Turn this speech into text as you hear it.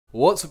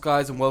What's up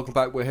guys and welcome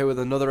back. We're here with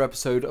another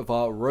episode of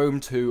our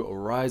Rome 2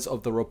 Rise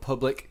of the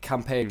Republic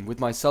campaign with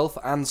myself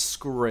and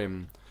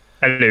Scrim.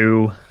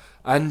 Hello.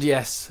 And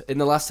yes, in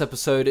the last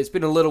episode, it's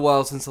been a little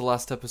while since the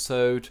last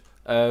episode,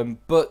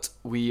 but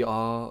we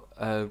are,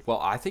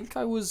 well, I think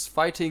I was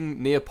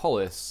fighting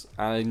Neapolis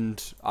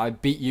and I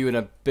beat you in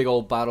a big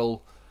old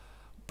battle,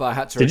 but I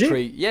had to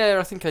retreat. Yeah,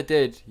 I think I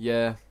did,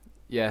 yeah.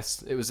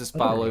 Yes, it was this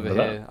battle over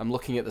here. I'm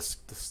looking at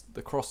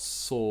the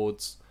crossed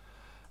swords.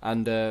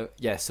 And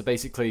yeah, so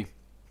basically,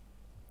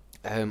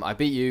 I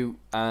beat you,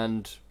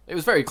 and it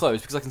was very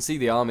close because I can see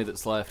the army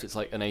that's left. It's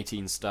like an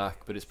 18 stack,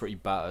 but it's pretty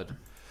battered.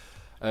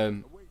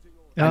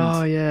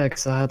 Oh yeah,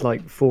 because I had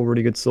like 4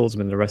 really good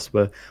swordsmen. The rest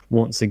were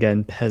once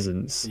again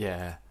peasants.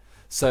 Yeah,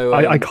 so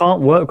I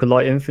can't work with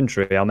light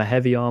infantry. I'm a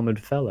heavy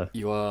armored fella.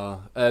 You are.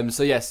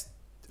 So yes,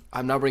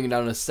 I'm now bringing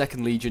down a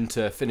second legion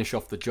to finish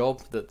off the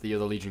job that the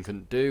other legion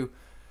couldn't do,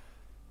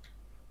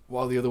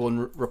 while the other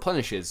one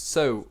replenishes.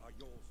 So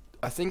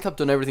I think I've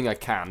done everything I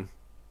can.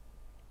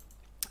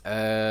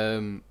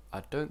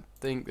 I don't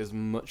think there's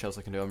much else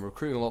I can do. I'm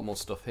recruiting a lot more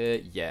stuff here.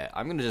 Yeah,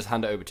 I'm going to just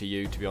hand it over to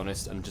you, to be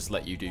honest, and just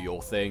let you do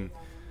your thing.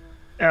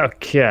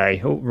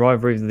 Okay. Oh,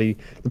 rivalry of the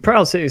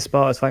proud city of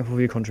Sparta is thankful for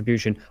your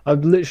contribution.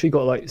 I've literally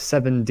got like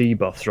 7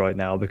 debuffs right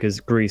now because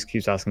Greece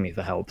keeps asking me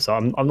for help, so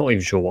I'm not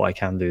even sure what I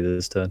can do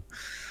this turn.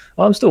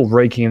 I'm still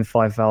raking in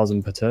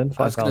 5,000 per turn. 5,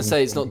 I was going to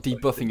say it's not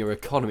debuffing your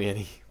economy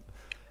any.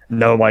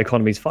 No, my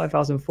economy is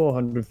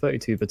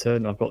 5,432 per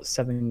turn. I've got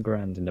 7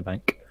 grand in the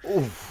bank.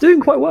 Oof.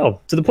 Doing quite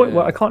well, to the point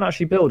where I can't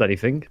actually build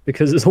anything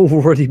because it's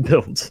already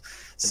built.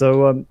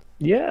 So,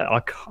 yeah, I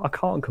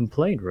can't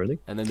complain, really.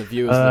 And then the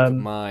viewers look at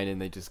mine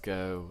and they just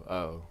go,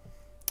 oh,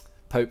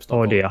 Pope's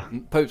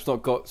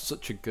not got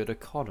such a good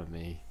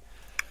economy.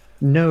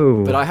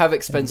 No. But I have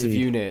expensive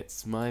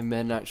units. My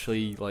men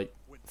actually, like,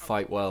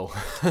 fight well.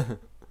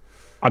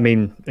 I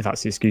mean, if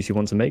that's the excuse you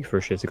want to make for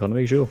a shit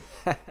economy, sure.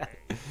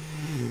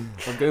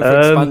 I'm going for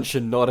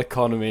expansion, not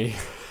economy.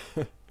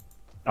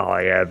 Oh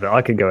yeah, but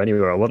I can go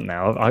anywhere I want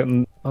now. I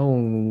need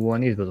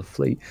to build a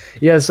fleet.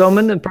 Yeah, so I'm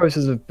in the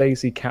process of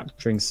basically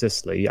capturing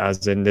Sicily,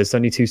 as in there's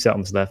only 2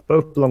 settlements left.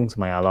 Both belong to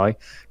my ally.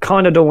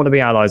 Kind of don't want to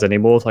be allies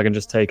anymore, so I can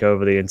just take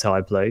over the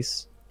entire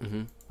place.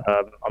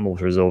 I'm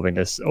also resolving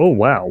this. Oh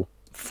wow,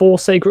 4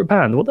 Sacred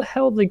Band. What the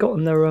hell have they got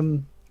in their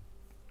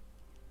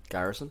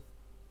Garrison?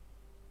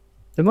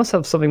 They must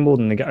have something more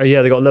than the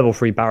yeah, they got level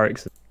 3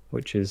 barracks,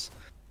 which is.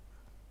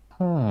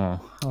 Oh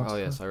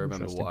yes, I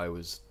remember what I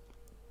was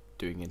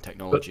doing in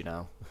technology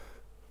now.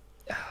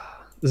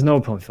 There's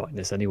no point fighting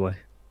this anyway.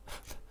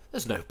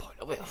 There's no point.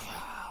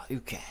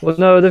 Who cares? Well,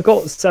 no, they've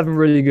got 7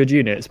 really good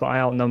units, but I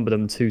outnumber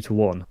them 2 to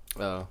 1.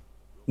 Oh.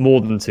 More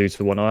than 2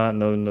 to 1. I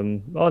outnumber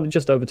them. Oh,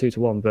 just over 2 to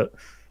 1, but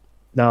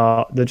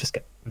nah, they'll just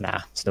get.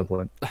 Nah, it's no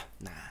point.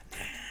 Nah,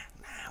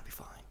 I'll be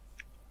fine.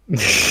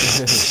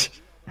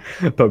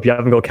 But if you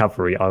haven't got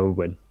cavalry, I will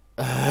win.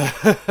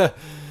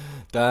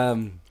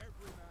 Damn.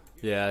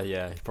 Yeah,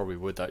 you probably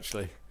would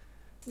actually.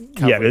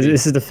 Cavalry. Yeah,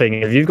 this is the thing.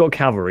 If you've got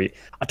cavalry,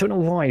 I don't know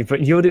why,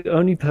 but you're the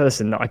only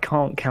person that I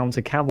can't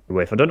counter cavalry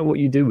with. I don't know what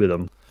you do with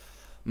them.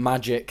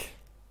 Magic.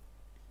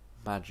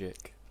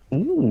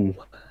 Ooh.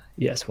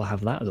 Yes, we'll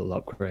have that as a little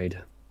upgrade.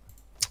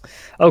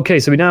 Okay,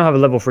 so we now have a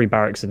level 3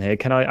 barracks in here.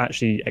 Can I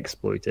actually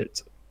exploit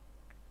it?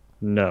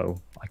 No,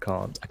 I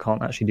can't. I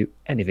can't actually do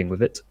anything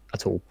with it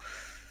at all.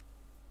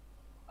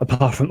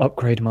 Apart from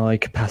upgrade my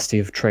capacity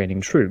of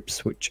training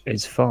troops, which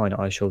is fine,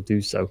 I shall do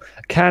so.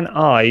 Can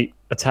I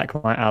attack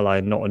my ally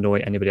and not annoy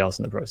anybody else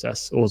in the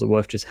process? Or is it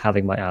worth just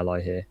having my ally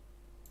here?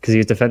 Because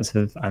he's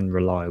defensive and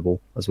reliable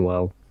as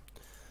well.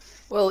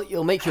 Well,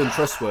 it'll make you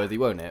untrustworthy,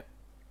 won't it?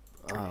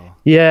 Oh.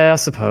 Yeah, I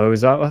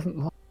suppose.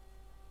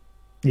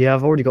 Yeah,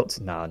 I've already got...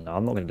 No, I'm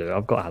not going to do it.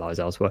 I've got allies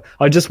elsewhere.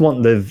 I just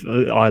want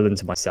the island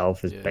to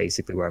myself is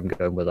basically where I'm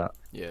going with that.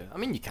 Yeah, I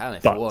mean, you can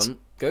if you want.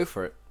 Go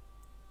for it.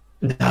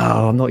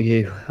 No, I'm not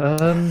you.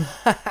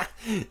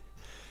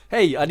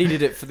 Hey, I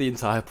needed it for the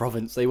entire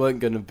province. They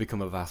weren't going to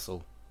become a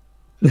vassal.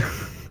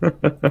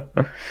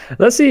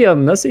 Let's see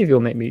if you'll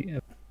make me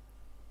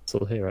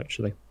vassal here.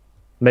 Actually,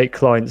 make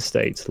client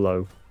states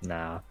low.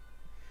 Nah,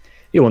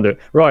 you won't do it.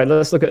 Right.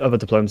 Let's look at other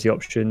diplomacy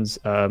options.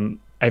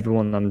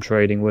 Everyone I'm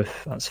trading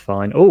with, that's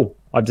fine. Oh,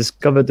 I've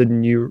discovered the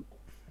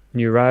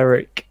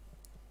Neuraric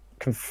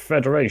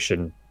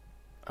Confederation.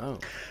 Oh.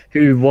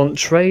 Who want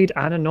trade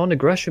and a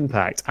non-aggression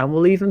pact, and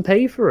will even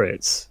pay for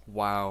it.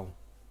 Wow,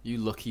 you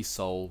lucky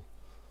soul.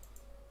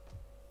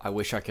 I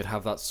wish I could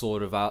have that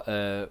sort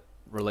of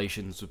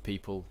relations with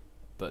people,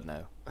 but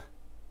no.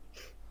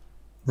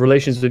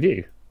 Relations with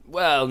you?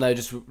 Well, no,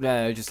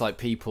 just like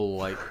people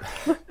like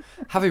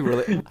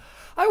having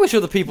I wish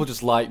other people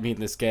just liked me in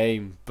this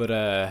game, but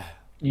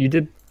you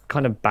did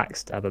kind of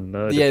backstab and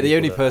murder. Yeah, the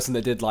only person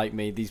that did like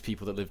me, these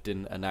people that lived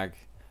in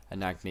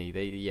Anagni,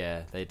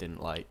 they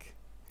didn't like.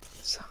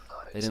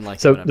 They didn't like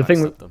so it when the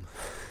thing them.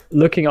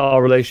 Looking at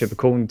our relationship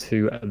according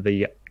to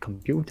the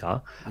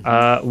computer,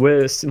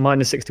 we're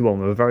 -61.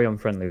 We're very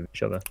unfriendly with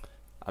each other.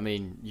 I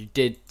mean, you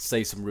did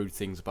say some rude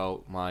things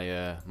about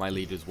my my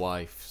leader's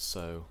wife,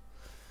 so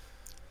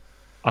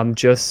I'm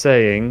just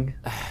saying,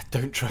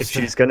 Don't trust if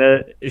she's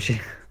gonna, if she.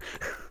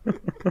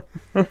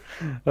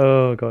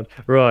 Oh god.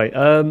 Right.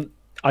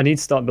 I need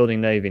to start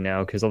building navy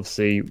now because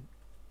obviously.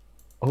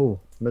 Oh,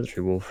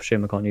 military wolf.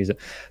 Shame I can't use it.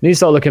 I need to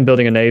start looking at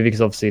building a navy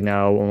because obviously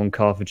now I'm on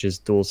Carthage's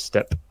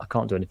doorstep. I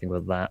can't do anything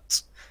with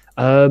that.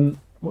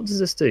 What does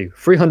this do?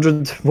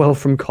 300 wealth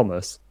from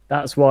commerce.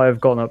 That's why I've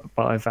gone up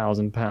by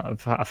 £1,000.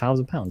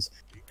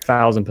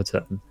 £1,000 per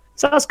turn.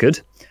 So that's good.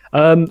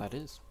 That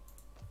is.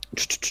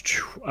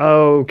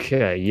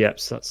 Okay. Yep.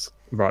 So that's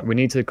right. We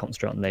need to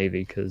concentrate on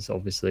navy because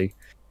obviously.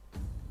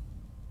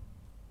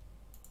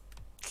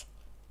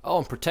 Oh,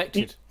 I'm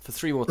protected for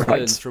 3 more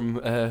Right. turns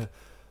from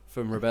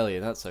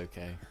rebellion. That's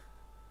okay.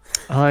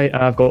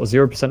 I've got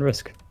 0%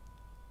 risk.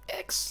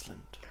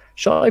 Excellent.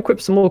 Shall I equip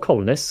some more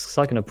colonists?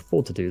 I can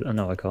afford to do that.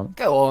 No, I can't.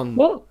 Go on.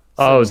 What? Send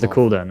Oh, it's the them off.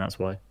 cooldown. That's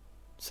why.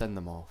 Send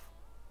them off.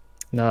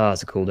 No,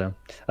 it's a cooldown.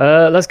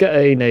 Let's get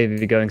a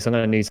navy going because I'm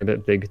going to need something a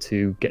bit big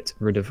to get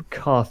rid of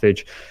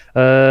Carthage.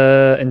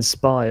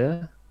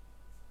 Inspire.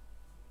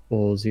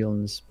 Or Zeal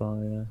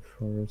Inspire.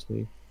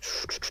 Authority.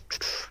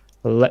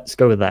 Let's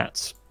go with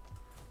that.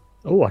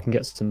 Oh, I can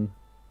get some.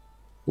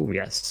 Oh,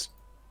 yes.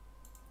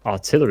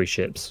 Artillery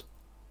ships.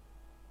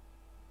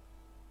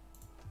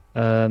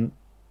 2,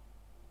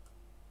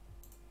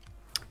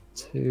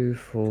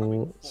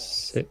 4,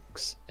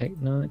 6,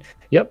 8, 9.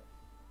 Yep.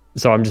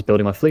 So I'm just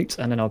building my fleet,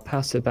 and then I'll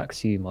pass it back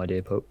to you, my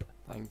dear Pope.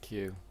 Thank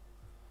you.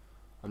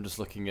 I'm just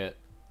looking at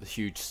the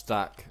huge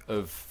stack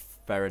of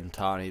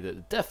Ferentani that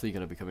are definitely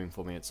going to be coming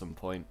for me at some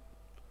point.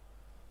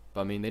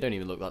 But I mean, they don't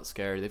even look that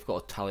scary. They've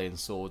got Italian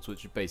swords,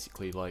 which are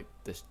basically like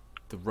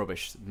the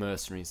rubbish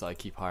mercenaries that I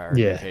keep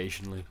hiring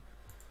occasionally.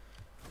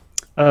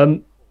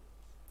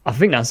 I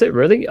think that's it,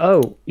 really.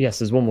 Oh, yes,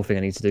 there's one more thing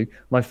I need to do.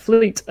 My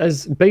fleet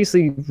has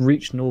basically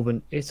reached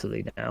northern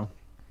Italy now.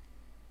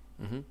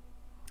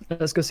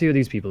 Let's go see who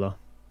these people are.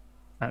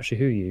 Actually,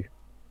 who are you?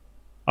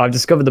 I've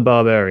discovered the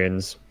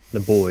barbarians. The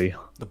boy.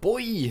 The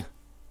boy!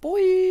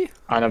 Boy!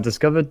 And I've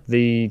discovered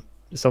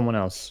someone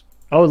else.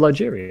 Oh,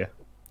 Nigeria.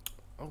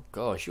 Oh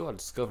gosh, you are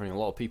discovering a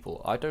lot of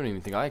people. I don't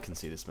even think I can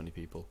see this many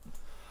people.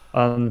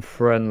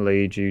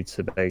 Unfriendly due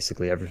to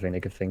basically everything they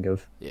could think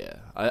of. Yeah,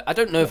 I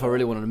don't know if I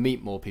really want to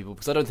meet more people,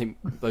 because I don't think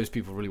those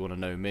people really want to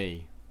know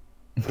me.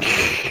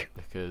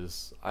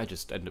 Because I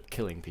just end up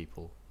killing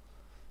people.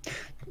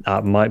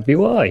 That might be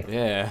why.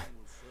 Yeah.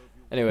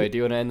 Anyway, do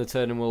you want to end the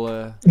turn and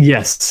we'll...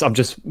 Yes, I've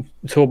just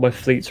told my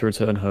fleet to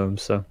return home,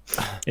 so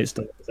it's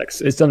done.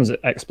 It's done as an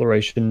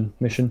exploration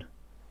mission.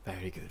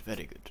 Very good,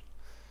 very good.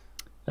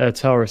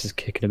 Taurus is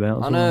kicking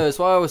about. I know, that's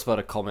why I was about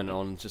to comment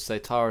on. Just say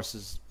Taurus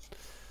is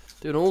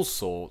doing all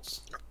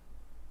sorts.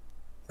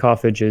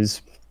 Carthage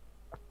is...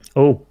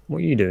 Oh, what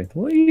are you doing?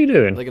 What are you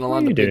doing? They're going to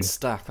land a big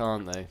stack,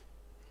 aren't they?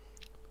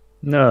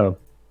 No.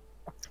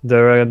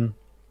 Their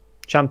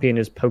champion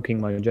is poking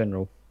my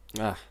general.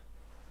 Ah.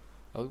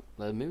 Oh,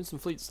 they're moving some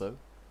fleets, though.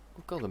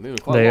 Oh god, they're moving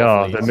quite a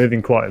lot of fleets. They're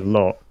moving quite a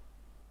lot.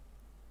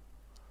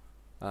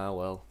 Ah,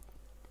 well.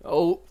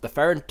 Oh, the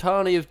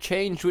Ferentani have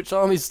changed which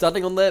army's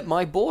standing on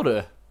my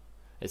border.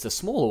 It's a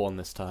smaller one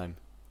this time.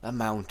 The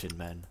Mountain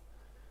Men.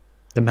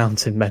 The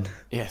Mountain Men.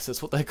 Yes,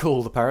 that's what they're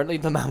called, apparently.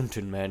 The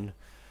Mountain Men.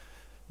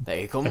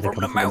 They come from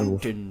the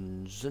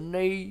mountains, and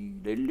they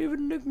live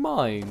in the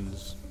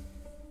mines.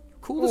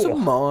 Cool as a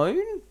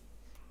mine?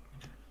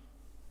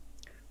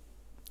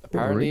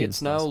 Apparently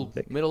it's now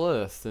Middle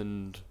Earth,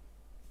 and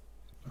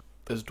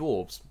there's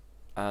dwarves,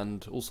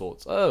 and all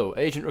sorts. Oh,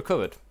 agent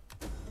recovered.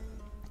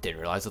 Didn't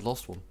realise I'd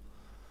lost one.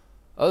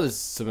 Oh, there's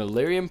some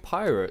Illyrian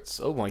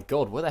pirates. Oh my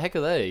god, where the heck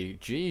are they?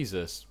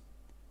 Jesus.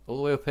 All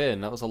the way up here,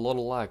 and that was a lot of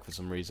lag for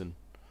some reason.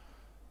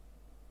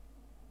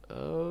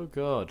 Oh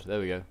god, there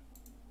we go.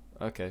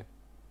 Okay.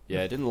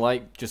 Yeah, I didn't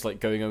like just like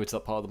going over to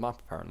that part of the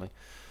map, apparently.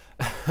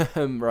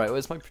 Right,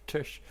 where's my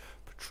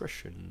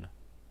patrician?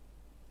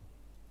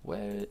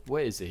 Where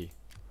is he?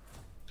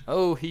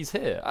 Oh, he's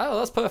here. Oh,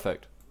 that's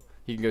perfect.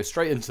 He can go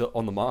straight into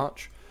on the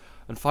march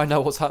and find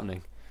out what's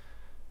happening.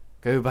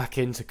 Go back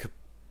into...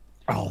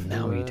 Oh,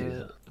 now you do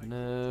that.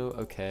 No,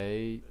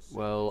 okay.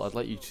 Well, I'd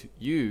like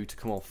you to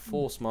come off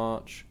force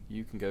march.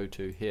 You can go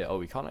to here. Oh,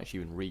 we can't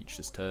actually even reach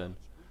this turn.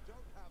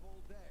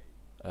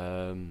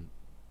 Go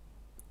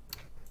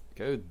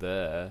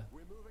there.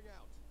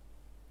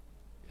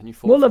 Can you?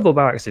 What level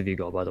barracks have you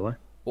got, by the way?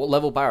 What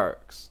level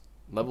barracks?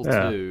 Level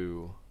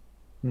 2.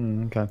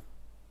 Okay.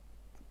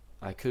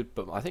 I could,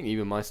 but I think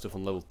even my stuff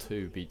on level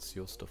 2 beats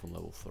your stuff on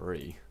level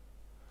 3.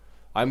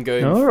 I'm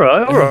going. All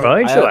right.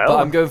 But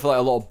I'm going for like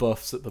a lot of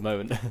buffs at the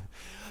moment.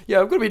 Yeah,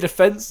 I'm going to be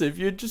defensive.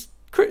 You're just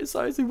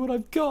criticizing what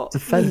I've got.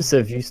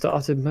 Defensive. You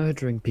started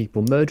murdering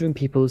people. Murdering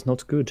people is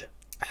not good.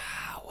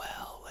 Ah,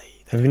 well.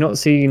 Have you not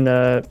seen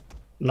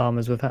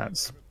llamas with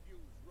hats?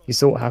 You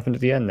saw what happened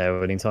at the end there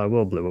when the entire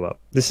world blew up.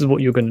 This is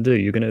what you're going to do.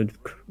 You're going to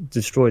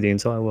destroy the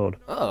entire world.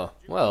 Oh,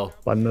 well.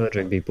 By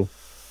murdering people.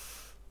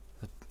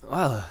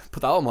 Well,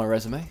 put that on my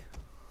resume.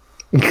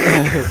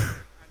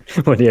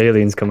 When the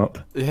aliens come up.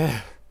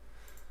 Yeah.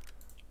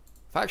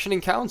 Faction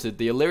encountered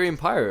the Illyrian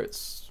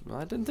pirates.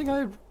 I didn't think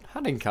I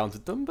hadn't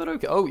encountered them, but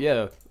okay. Oh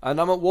yeah, and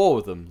I'm at war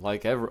with them.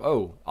 Like I'm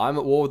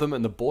at war with them,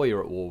 and the boy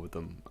are at war with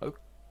them.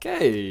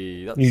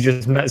 Okay, that's... You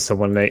just met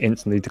someone and they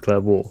instantly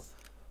declared war.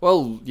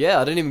 Well, yeah,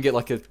 I didn't even get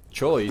like a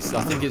choice.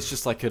 I think it's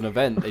just like an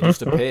event. They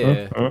just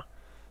appear.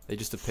 They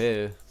just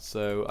appear.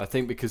 So I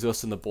think because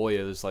us and the boy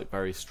is like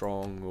very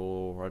strong,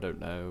 or I don't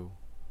know,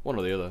 one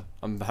or the other.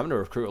 I'm having to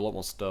recruit a lot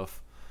more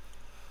stuff,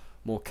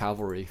 more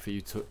cavalry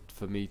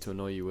for me to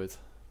annoy you with.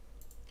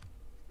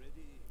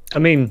 I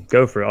mean,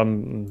 go for it.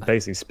 I'm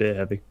basically spear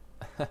heavy.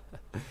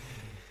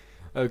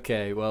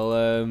 Okay, well,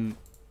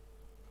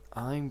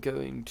 I'm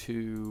going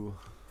to.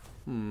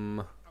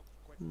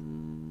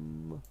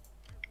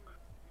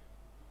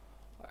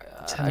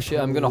 Actually,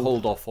 I'm going to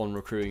hold off on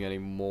recruiting any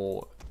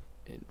more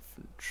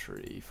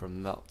infantry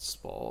from that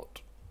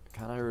spot.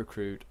 Can I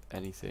recruit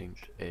anything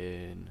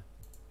in?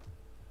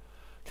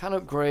 Can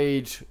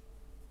upgrade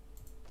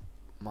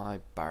my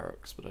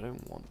barracks, but I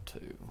don't want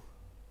to.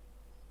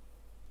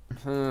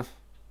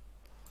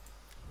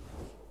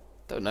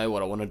 Don't know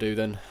what I want to do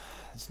then.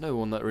 There's no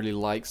one that really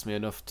likes me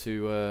enough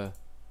to. Well,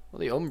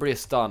 the Umbria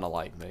starting to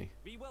like me.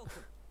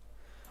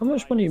 How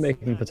much money are you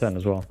making per turn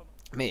as well?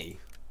 Me?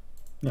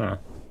 Yeah.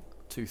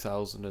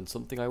 2,000 and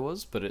something I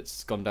was, but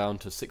it's gone down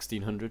to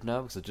 1,600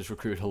 now because I just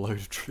recruited a load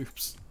of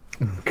troops.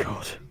 Oh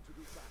god.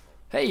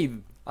 Hey,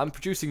 I'm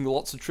producing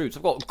lots of troops.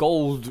 I've got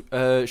gold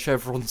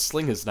chevron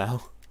slingers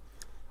now.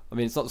 I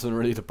mean, it's not something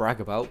really to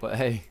brag about, but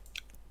hey.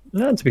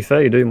 No, to be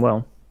fair, you're doing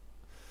well.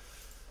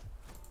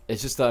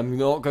 It's just that I'm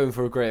not going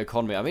for a great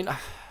economy. I mean,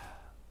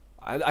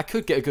 I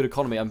could get a good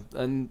economy,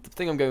 and the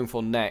thing I'm going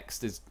for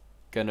next is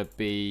going to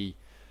be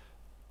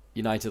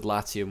United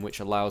Latium, which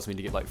allows me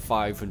to get like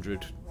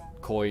 500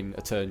 coin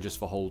a turn just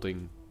for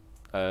holding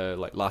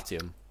like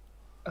Latium.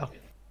 Oh.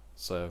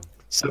 So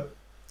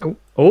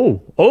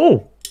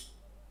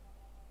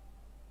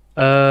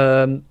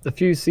a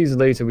few seasons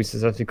later, we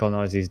successfully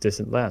colonized these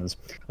distant lands.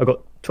 I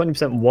got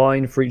 20%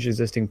 wine for each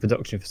existing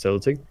production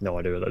facility. No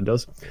idea what that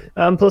does.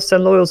 Plus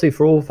 10 loyalty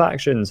for all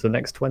factions for the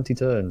next 20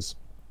 turns.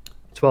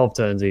 12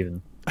 turns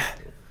even.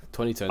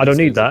 20 turns. I don't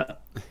need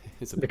that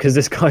because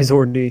this guy's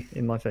already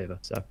in my favour.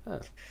 So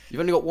you've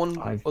only got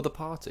one other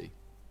party.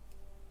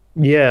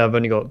 Yeah, I've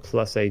only got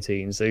plus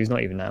 18, so he's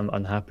not even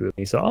unhappy with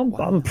me. So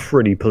I'm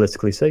pretty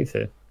politically safe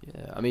here.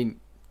 Yeah, I mean,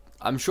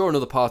 I'm sure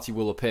another party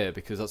will appear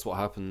because that's what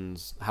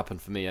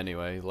happened for me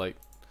anyway. Like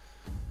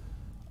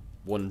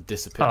one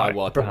disappeared.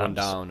 Well, I put one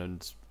down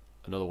and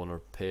another one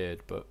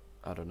appeared, but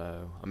I don't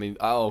know. I mean,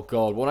 oh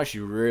god, one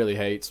actually really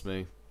hates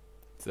me.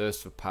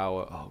 Thirst for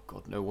power. Oh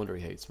god, no wonder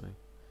he hates me.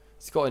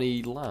 Has he got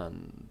any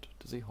land?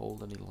 Does he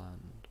hold any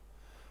land?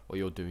 While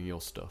you're doing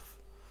your stuff.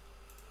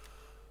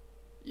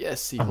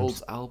 Yes, he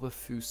holds Alba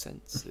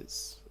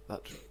Fusensis.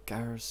 That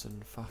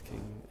garrison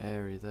fucking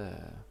area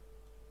there.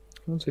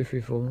 1, 2,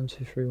 3, 4. 1,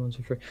 2, 3. 1,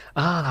 2, 3.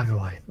 Ah,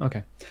 right.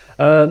 Okay.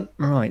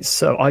 Right.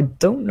 So I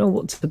don't know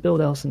what to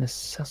build else in this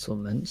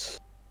settlement.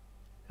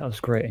 That was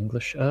great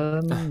English.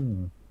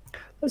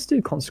 Let's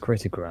do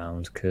consecrated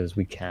ground because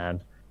we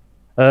can.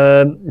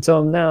 So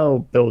I'm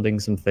now building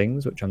some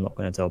things which I'm not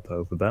going to tell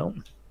Pope about.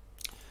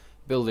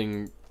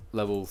 Building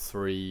level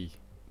 3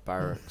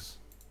 barracks.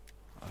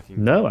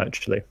 No,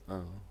 actually.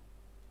 Oh.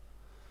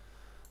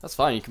 That's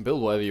fine. You can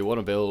build whatever you want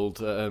to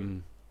build.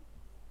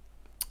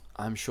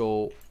 I'm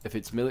sure if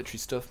it's military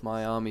stuff,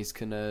 my armies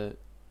can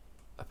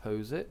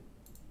oppose it.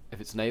 If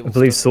it's naval, I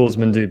believe stuff,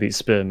 swordsmen do beat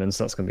spearmen,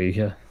 so that's going to be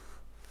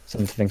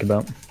something to think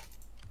about.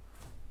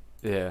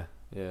 Yeah,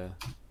 yeah.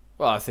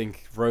 Well, I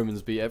think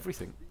Romans beat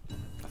everything.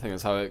 I think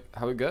that's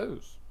how it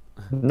goes.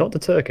 Not the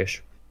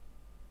Turkish.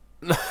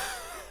 Yeah,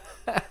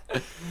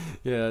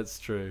 that's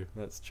true.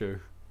 That's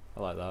true. I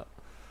like that.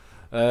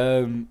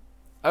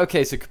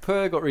 Okay, so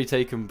Capur got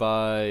retaken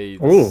by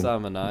the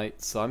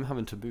Samnites, so I'm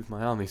having to move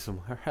my army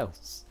somewhere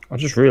else. I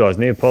just realised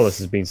Neapolis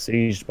has been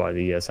sieged by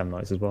the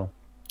Samnites as well.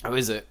 Oh,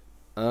 is it?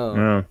 Oh.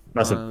 Yeah,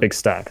 that's a big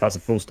stack. That's a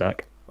full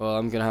stack. Well,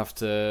 I'm going to have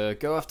to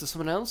go after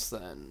someone else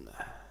then.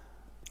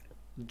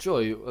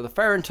 Joy, the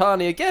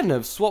Ferentani again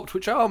have swapped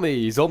which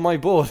armies on my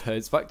border.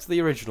 It's back to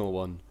the original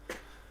one.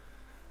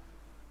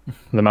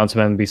 The mountain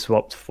men be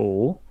swapped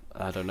for?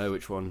 I don't know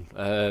which one.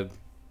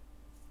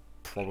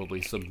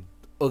 Probably some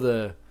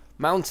other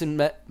mountain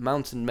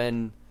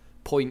men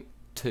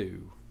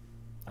 .2.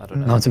 I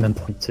don't know. Mountain men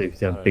 .2.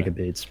 They have bigger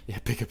beards. Yeah,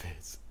 bigger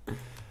beards.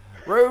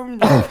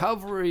 Rome's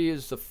cavalry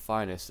is the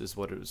finest, is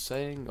what it was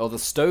saying. Oh, the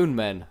stone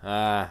men.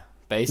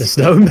 Basically. The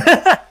stone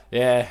men.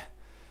 Yeah.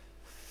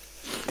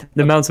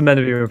 The mountain men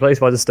have been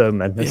replaced by the stone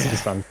men. This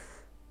is fun.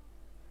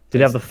 Did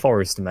they have the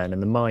forest men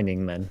and the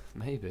mining men?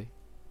 Maybe.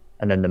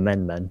 And then the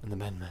men. And the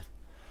men.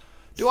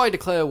 Do I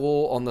declare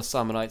war on the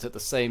Samnites at the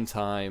same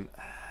time?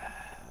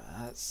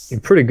 You're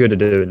pretty good at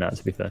doing that,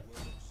 to be fair.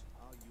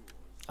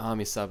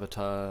 Army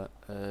sabotage.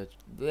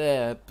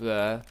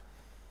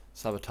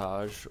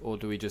 Sabotage. Or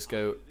do we just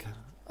go...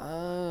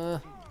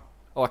 Oh,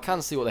 I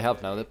can see what they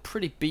have now. They're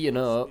pretty beaten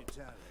up.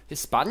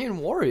 Hispanian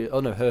warriors.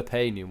 Oh no,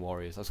 Herpanian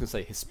warriors. I was going to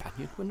say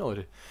Hispanian. We're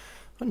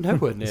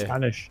nowhere near.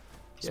 Spanish.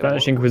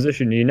 Spanish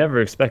Inquisition, you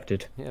never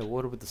expected. Yeah,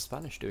 what are with the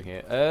Spanish doing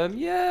here?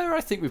 Yeah,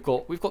 I think we've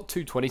got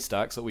 220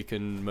 stacks that we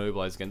can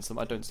mobilize against them.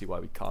 I don't see why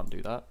we can't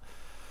do that.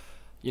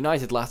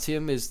 United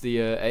Latium is the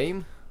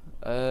aim.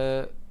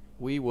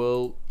 We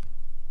will.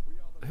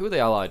 Who are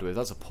they allied with?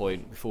 That's a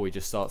point before we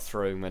just start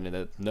throwing men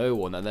in. No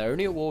one, and they're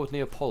only at war with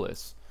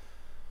Neapolis.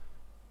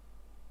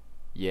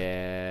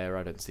 Yeah,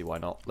 I don't see why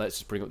not. Let's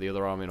just bring up the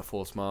other army in a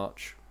forced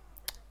march.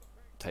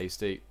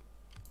 Tasty.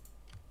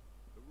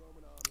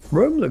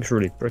 Rome looks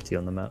really pretty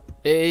on the map.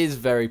 It is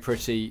very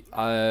pretty.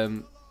 I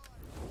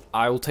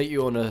will take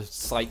you on a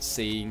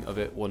sightseeing of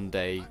it one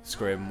day,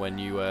 Scrim, when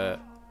you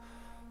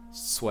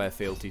swear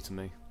fealty to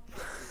me.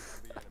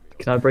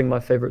 Can I bring my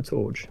favourite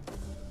torch?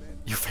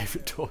 Your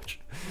favourite torch?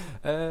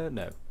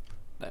 No.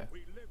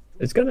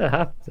 It's gonna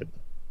happen.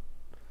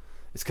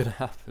 It's gonna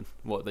happen.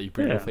 What, that you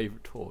bring your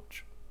favourite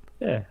torch?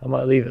 Yeah, I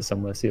might leave it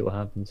somewhere, see what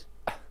happens.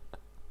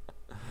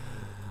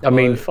 I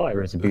mean,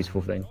 fire is a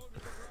beautiful thing.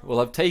 Well,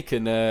 I've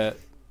taken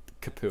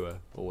Capua,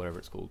 or whatever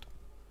it's called.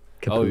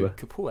 Capua. Oh,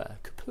 Capua.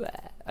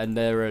 And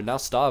they're now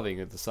starving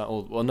at the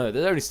sun. Well, no,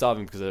 they're only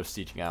starving because they're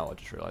sieging out, I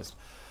just realised.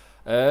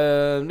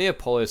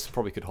 Neapolis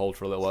probably could hold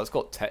for a little while. It's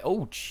got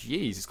oh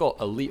jeez, it's got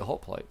elite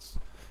hoplites.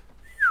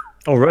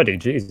 Already,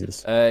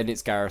 Jesus. In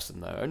its garrison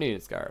though, only in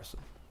its garrison.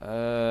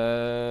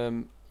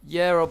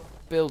 Yeah, I'll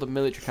build a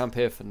military camp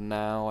here for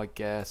now, I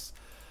guess.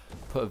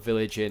 Put a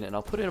village in, and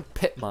I'll put in a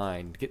pit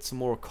mine, get some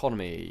more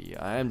economy.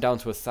 I am down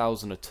to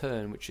 1,000 a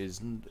turn, which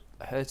is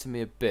hurting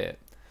me a bit.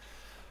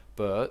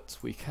 But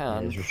we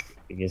can. You're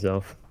restricting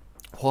yourself.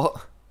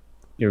 What?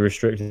 You're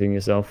restricting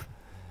yourself.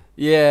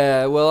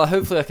 Yeah, well,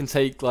 hopefully I can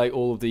take like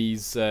all of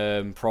these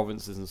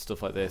provinces and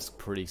stuff like this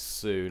pretty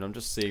soon. I'm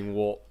just seeing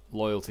what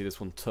loyalty this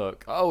one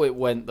took. Oh, it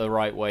went the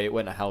right way. It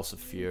went a House of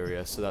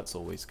Furia, so that's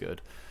always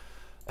good.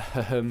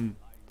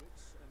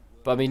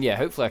 But I mean, yeah,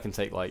 hopefully I can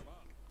take like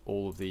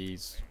all of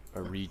these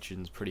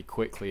regions pretty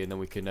quickly, and then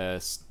we can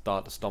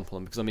start to stomp on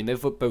them. Because I mean,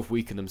 they've both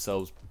weakened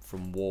themselves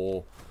from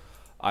war.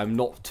 I'm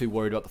not too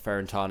worried about the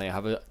Ferentani. I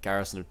have a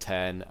garrison of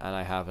 10, and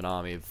I have an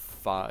army of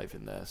 5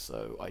 in there,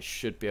 so I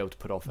should be able to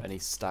put off any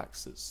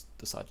stacks that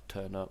decide to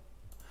turn up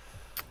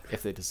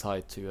if they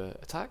decide to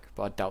attack,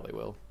 but I doubt they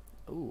will.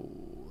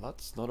 Ooh,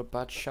 that's not a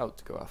bad shout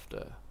to go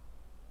after.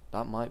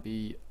 That might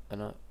be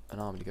an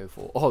army to go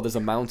for. Oh, there's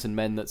a mountain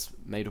men that's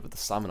made up of the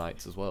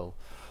Samnites as well.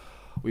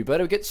 We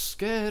better get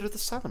scared of the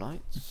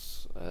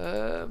Samnites.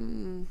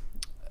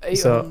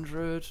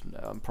 800. No,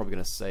 I'm probably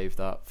going to save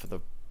that for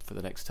the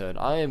next turn.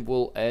 I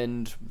will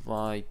end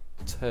my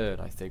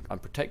turn, I think. I'm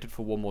protected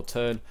for one more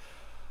turn.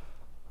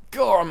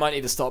 God, I might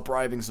need to start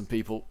bribing some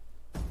people.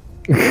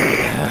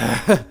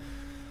 I'm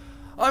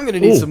going to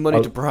need some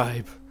money to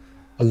bribe.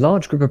 A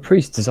large group of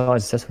priests desire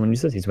to settle on new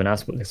cities when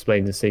asked what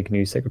explain the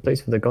new sacred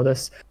place for the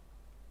goddess.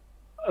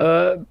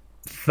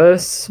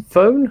 First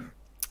phone?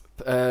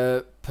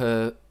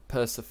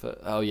 Persephone.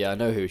 Oh yeah, I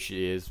know who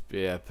she is.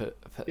 Yeah,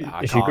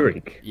 is she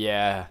Greek?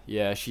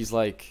 Yeah, she's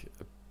like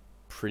a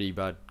pretty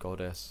bad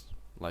goddess.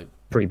 Like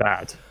pretty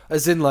bad.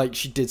 As in, like,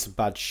 she did some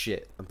bad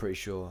shit. I'm pretty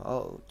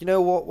sure. You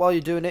know what? While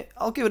you're doing it,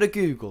 I'll give it a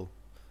Google.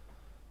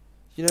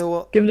 You know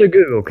what? Give it a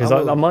Google, because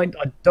I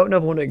don't know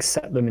if I want to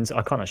accept them.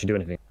 I can't actually do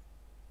anything.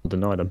 I'll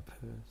deny them.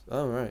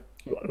 Oh right.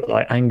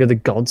 Like anger the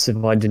gods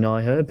if I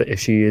deny her, but if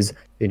she is,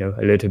 a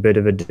little bit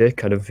of a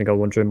dick, I don't think I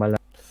want her in my life.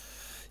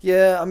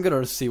 Yeah, I'm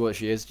gonna see what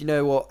she is. You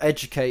know what?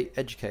 Educate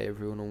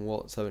everyone on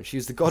what's happening.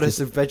 She's the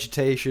goddess of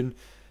vegetation,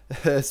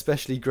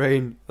 especially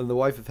grain, and the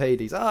wife of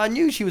Hades. I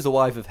knew she was the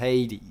wife of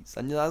Hades,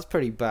 and that's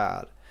pretty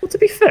bad. Well, to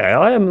be fair,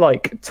 I am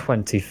like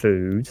 20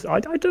 foods. I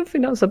don't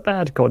think that's a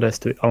bad goddess.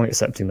 I'm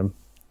accepting them.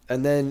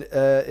 And then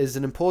is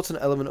an important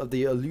element of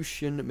the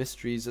Eleusinian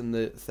mysteries and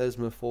the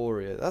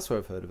Thesmophoria. That's where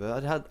I've heard of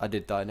it. I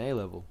did that in A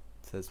level,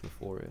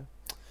 Thesmophoria.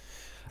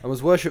 And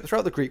was worshipped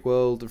throughout the Greek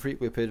world and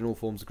frequently appeared in all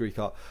forms of Greek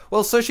art.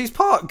 Well, so she's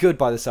part good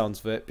by the sounds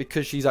of it,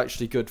 because she's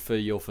actually good for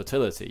your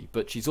fertility,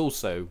 but she's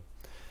also,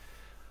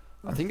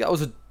 I think that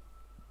was a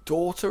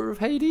daughter of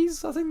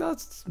Hades. I think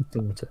that's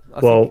daughter.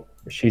 Well,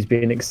 she's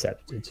being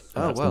accepted.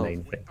 That's the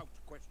main thing.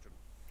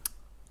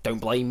 Don't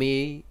blame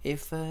me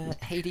if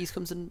Hades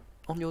comes in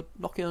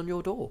knocking on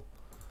your door.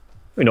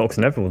 He knocks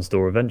on everyone's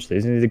door eventually.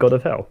 Isn't he the god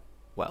of hell?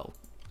 Well,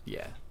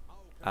 yeah,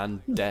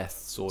 and death,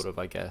 sort of,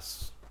 I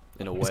guess.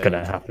 In a way. It's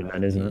gonna happen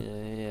then, isn't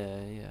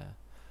it?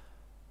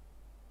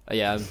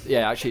 Yeah.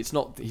 Actually, he's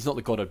not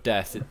the god of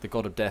death. The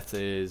god of death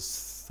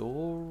is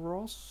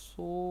Thoros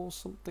or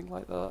something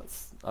like that.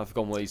 I've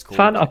forgotten what he's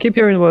called. I keep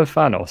hearing the word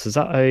Thanos. Is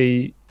that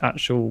a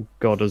actual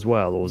god as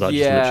well, or is that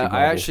just literally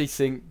I actually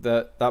think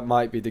that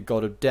might be the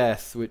god of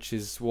death, which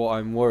is what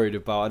I'm worried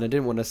about. And I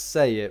didn't want to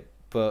say it,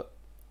 but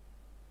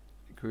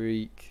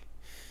Greek.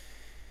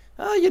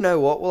 You know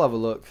what? We'll have a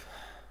look.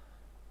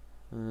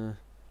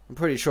 I'm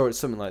pretty sure it's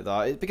something like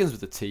that. It begins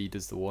with a T,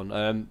 does the one.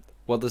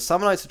 Well, the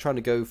Samnites are trying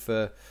to go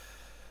for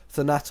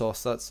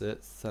Thanatos, that's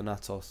it.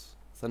 Thanatos.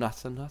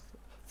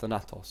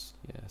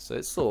 Yeah, so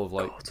it's sort of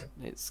like,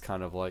 it's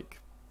kind of like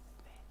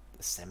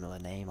a similar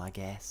name, I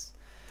guess.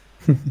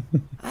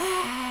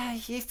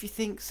 If you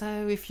think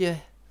so, if you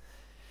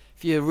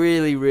If you're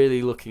really,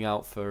 really looking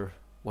out for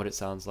what it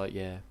sounds like,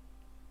 yeah.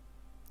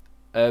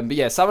 But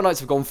yeah, Samnites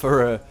have gone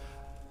for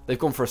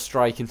a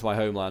strike into my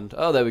homeland.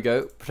 Oh, there we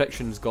go.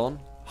 Protection's gone.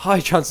 High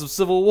chance of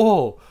civil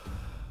war.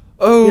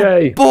 Oh,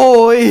 Yay.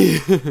 boy!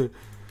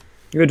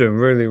 You're doing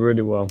really,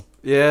 really well.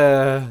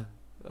 Yeah.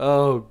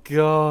 Oh,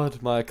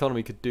 God. My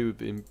economy could do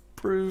with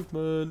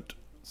improvement,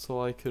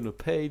 so I can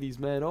pay these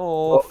men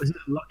off. Well, isn't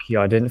it lucky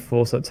I didn't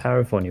force that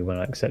tariff on you when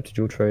I accepted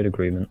your trade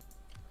agreement?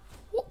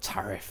 What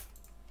tariff?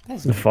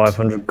 There's The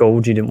 500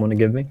 gold you didn't want to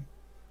give me?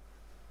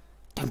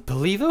 Don't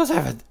believe there was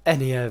ever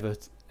there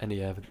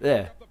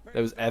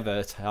was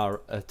ever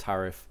a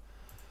tariff.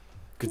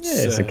 Good Yeah,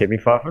 so sir. give me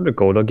 500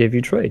 gold, I'll give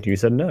you trade. You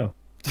said no.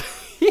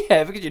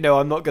 Yeah, because you know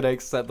I'm not going to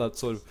accept that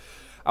sort of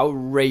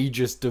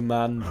outrageous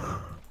demand.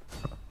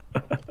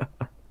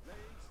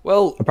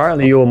 Well,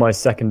 Apparently you're my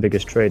second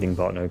biggest trading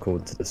partner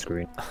according to the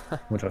screen,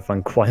 which I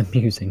find quite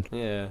amusing.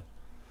 yeah.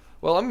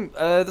 Well,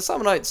 the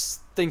Samnites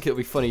think it'll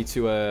be funny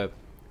to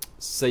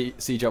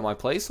siege out my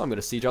place, so I'm going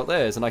to siege out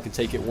theirs, and I can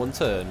take it one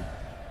turn.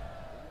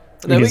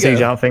 And You there can we siege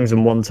go. out things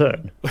in one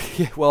turn.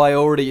 Yeah, well, I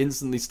already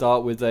instantly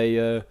start with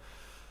a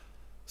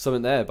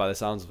something there by the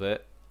sounds of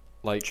it.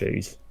 Like,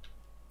 Jeez.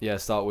 yeah,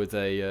 start with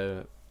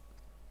a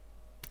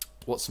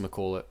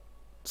whatchamacallit?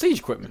 Siege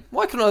equipment.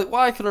 Why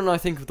couldn't I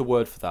think of the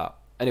word for that?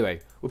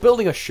 Anyway, we're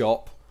building a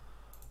shop.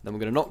 Then we're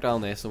going to knock down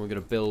this, and we're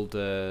going to build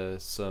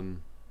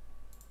some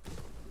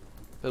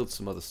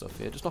other stuff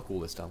here. Just knock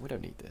all this down. We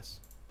don't need this.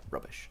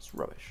 Rubbish. It's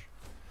rubbish.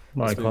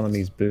 My Let's move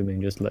economy's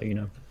booming, just to let you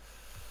know.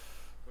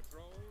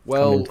 I'm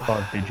Well, in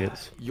 5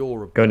 digits.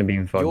 you're Going to be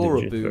in 5 a digits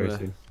very boomer,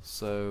 soon.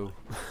 so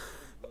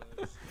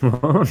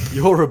What?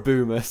 you're a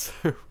boomer.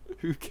 So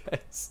who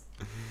cares?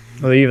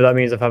 Well, either that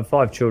means I've had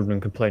 5 children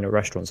and complain at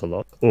restaurants a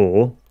lot,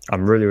 or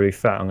I'm really, really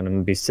fat. I'm going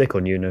to be sick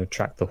on you and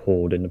attract the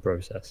horde in the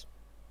process.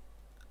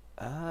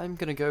 I'm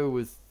gonna go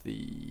with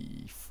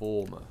the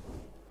former.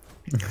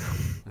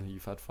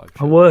 You've had 5 I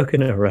children. work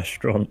in a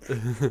restaurant.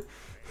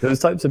 Those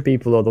types of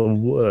people are the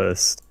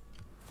worst.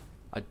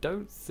 I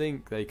don't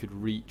think they could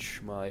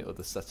reach my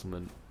other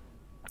settlement.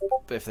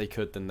 But if they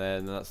could,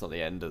 then that's not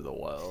the end of the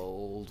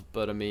world.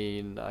 But I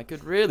mean, I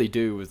could really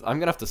do with. I'm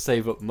gonna have to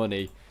save up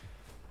money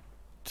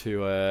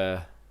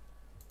to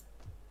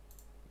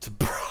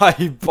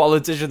bribe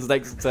politicians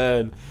next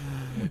turn.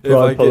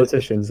 Bribe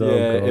politicians. Oh,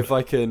 yeah, God. if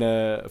I can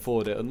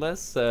afford it.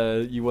 Unless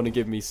you want to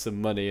give me some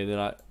money, and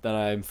then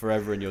I'm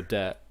forever in your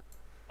debt.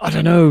 I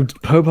don't know,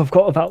 Pope. I've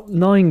got about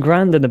 9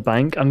 grand in the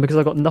bank, and because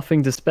I've got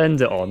nothing to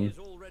spend it on,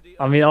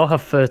 I mean, I'll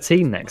have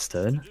 13 next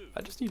turn.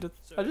 I just need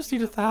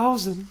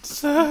 1,000,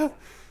 sir.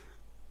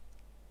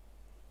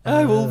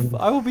 I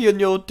will be in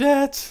your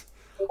debt.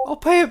 I'll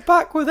pay it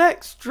back with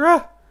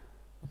extra.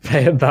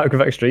 Pay it back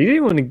with extra. You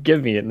didn't want to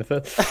give me it in the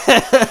first.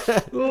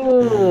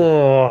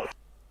 Oh,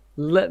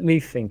 let me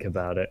think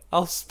about it.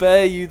 I'll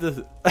spare you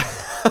the.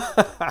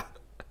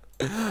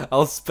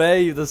 I'll spare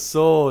you the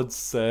swords,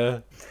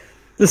 sir.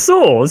 The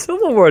swords? I'm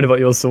not worried about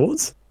your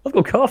swords. I've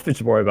got Carthage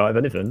to worry about, if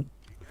anything.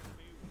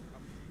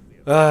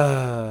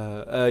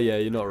 Yeah,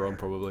 you're not wrong,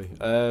 probably.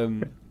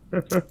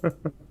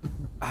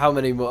 How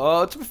many more?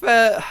 Oh, to be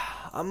fair,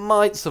 I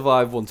might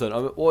survive one turn.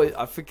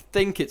 I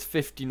think it's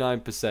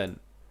 59%.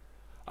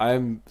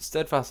 I'm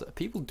steadfast.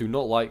 People do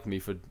not like me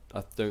for,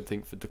 I don't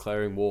think, for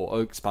declaring war.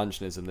 Oh,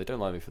 expansionism. They don't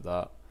like me for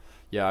that.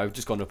 Yeah, I've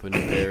just gone up an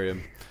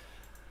Imperium.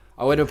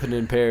 I went up an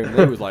Imperium and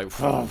they was like,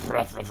 don't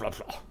like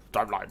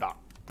that.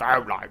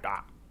 Don't like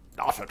that.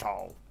 Not at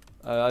all.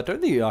 I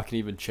don't think I can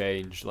even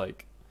change,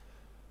 like...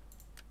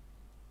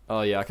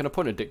 Oh yeah, I can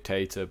appoint a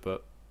dictator,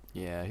 but...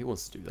 Yeah, who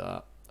wants to do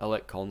that?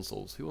 Elect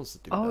consuls. Who wants to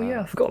do that? Oh, yeah,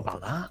 I forgot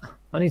about that.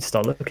 I need to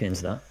start looking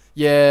into that.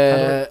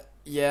 Yeah,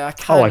 yeah, I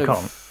kind I of...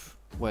 can't.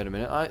 Wait a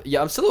minute.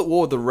 I'm still at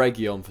war with the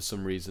Region for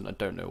some reason. I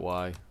don't know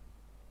why.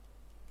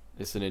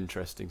 It's an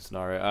interesting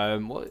scenario.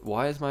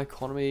 Why is my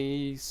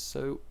economy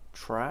so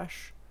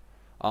trash?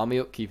 Army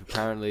upkeep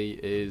apparently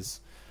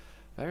is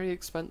very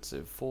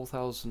expensive.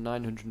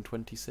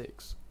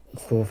 4,926.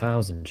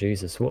 4,000,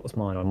 Jesus. What's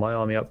mine on? My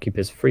army upkeep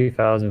is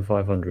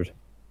 3,500.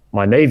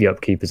 My navy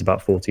upkeep is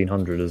about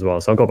 1,400 as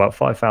well, so I've got about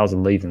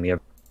 5,000 leaving me.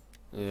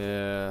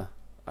 Yeah,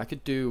 I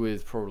could do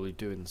with probably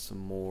doing some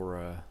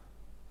more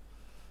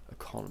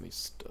economy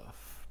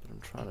stuff, but I'm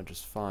trying to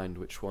just find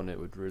which one it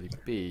would really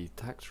be.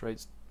 Tax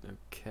rates,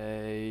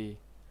 okay.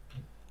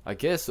 I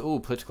guess,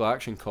 political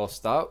action costs,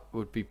 that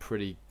would be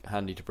pretty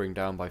handy to bring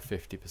down by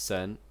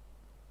 50%.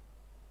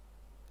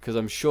 Because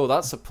I'm sure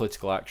that's a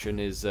political action,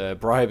 is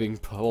bribing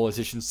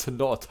politicians to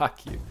not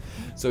attack you.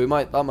 So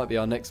that might be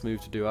our next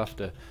move to do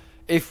after,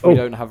 if we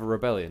don't have a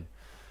rebellion.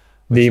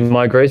 The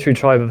migratory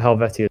tribe of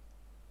Helvetia.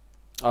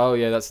 Oh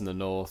yeah, that's in the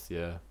north.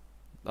 Yeah.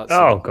 That's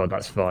God,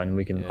 that's fine. I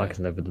Yeah.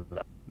 can live with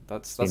that.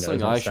 That's knows,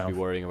 something not I should be south.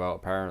 worrying about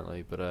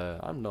apparently, but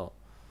I'm not.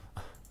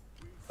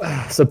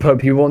 So,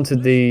 Pope, you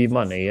wanted the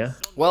money, yeah?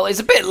 Well,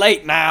 it's a bit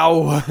late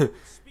now.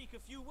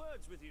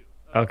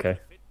 Okay.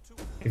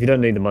 If you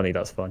don't need the money,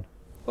 that's fine.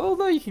 Well,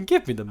 no, you can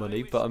give me the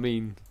money, but I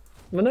mean,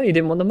 Well, no, you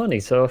didn't want the money,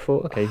 so I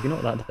thought, okay, if you're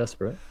not that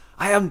desperate.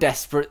 I am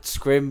desperate,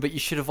 Scrim, but you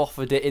should have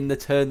offered it in the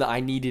turn that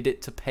I needed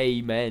it to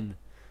pay men.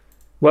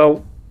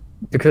 Well,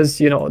 because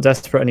you're not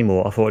desperate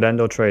anymore, I thought I'd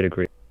end our trade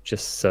agreement,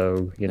 just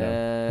so you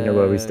know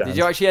where we stand. Did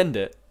you actually end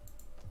it?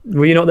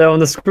 Were you not there on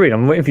the screen?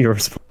 I'm waiting for your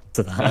response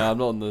to that. No, I'm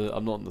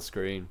not on the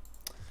screen.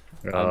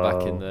 I'm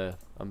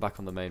back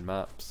on the main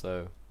map,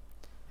 so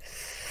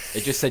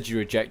it just said you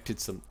rejected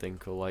something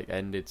or like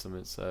ended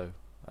something, so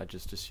I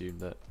just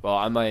assumed that.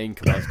 Well, my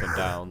income has gone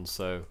down,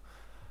 so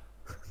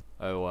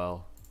oh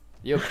well.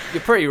 You're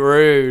pretty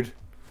rude.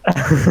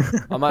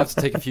 I might have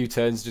to take a few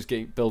turns just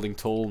building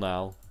tall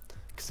now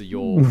because of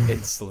your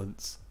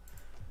insolence.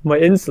 My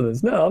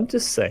insolence? No, I'm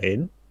just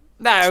saying.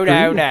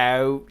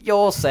 No.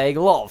 You're saying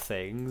a lot of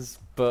things,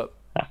 but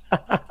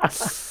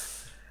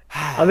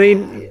I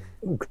mean,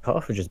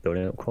 Carthage is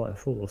building up quite a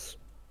force.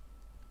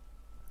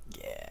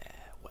 Yeah,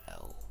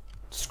 well,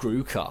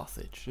 screw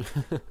Carthage.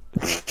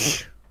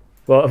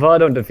 Well, if I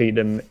don't defeat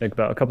them in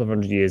about a couple of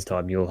 100 years'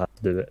 time, you'll have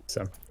to do it.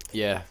 So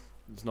yeah,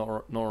 it's not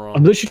wrong.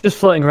 I'm literally just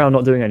floating around,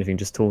 not doing anything,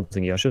 just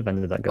taunting you. I should have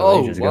ended that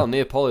go ages ago. Well,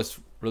 Neapolis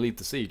relieved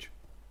the siege.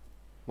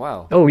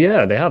 Wow. Oh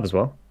yeah, they have as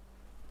well.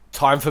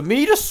 Time for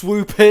me to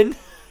swoop in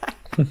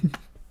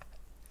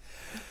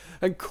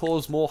and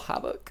cause more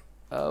havoc.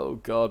 Oh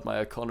god, my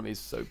economy is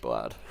so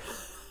bad.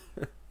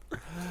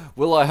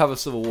 Will I have a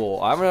civil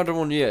war? I haven't had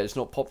one yet. It's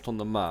not popped on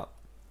the map.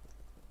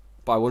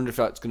 But I wonder if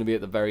that's going to be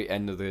at the very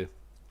end of the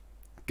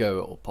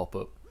go. It'll pop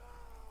up.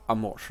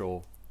 I'm not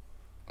sure.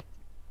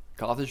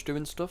 Carthage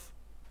doing stuff?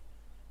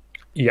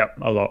 Yep,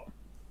 a lot.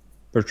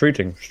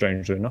 Retreating,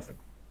 strangely enough.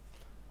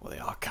 Well, they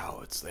are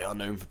cowards. They are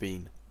known for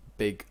being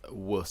big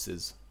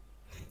wusses.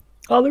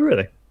 Are they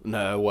really?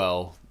 No,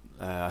 well,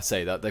 I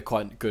say that. They're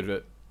quite good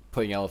at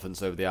putting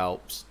elephants over the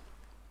Alps.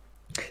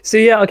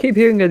 See, yeah, I keep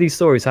hearing these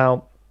stories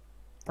how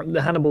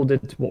the Hannibal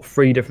did,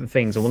 3 different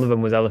things, and one of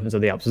them was elephants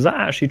of the Alps. Is that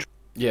actually true?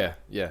 Yeah,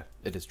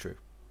 it is true.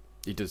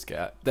 He does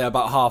get...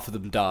 about half of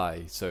them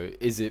die, so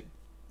is it...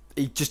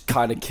 He just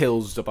kind of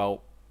kills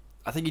about...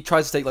 I think he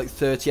tries to take like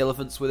 30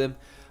 elephants with him.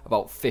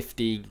 About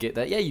 15 get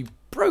there. Yeah, you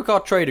broke our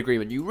trade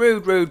agreement, you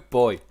rude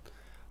boy.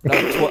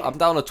 I'm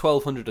down to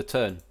 1,200 a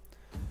turn.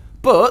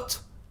 But,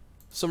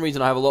 for some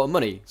reason I have a lot of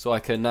money, so I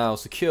can now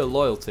secure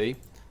loyalty.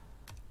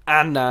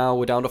 And now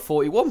we're down to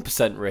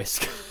 41%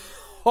 risk.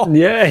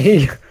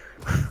 Yay!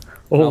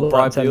 I'll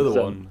bribe the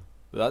other one.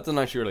 But that doesn't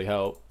actually really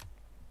help.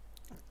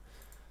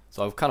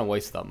 So I've kind of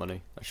wasted that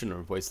money. I shouldn't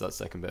have wasted that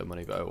second bit of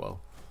money, but oh well.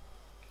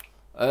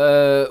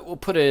 We'll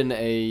put in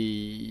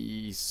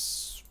a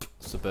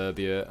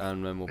suburbia,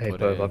 and then we'll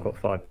put in... I've got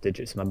 5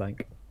 digits in my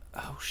bank.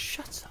 Oh,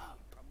 shut up.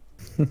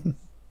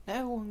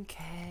 No one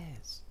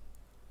cares.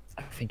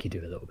 I think you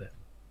do a little bit.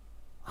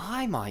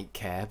 I might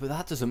care, but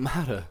that doesn't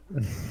matter.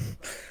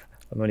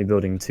 I'm only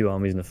building 2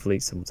 armies and a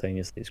fleet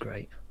simultaneously. It's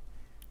great.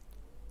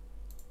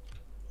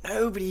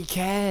 Nobody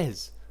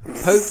cares.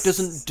 Pope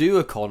doesn't do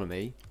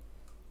economy.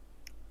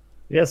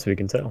 Yes, we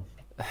can tell.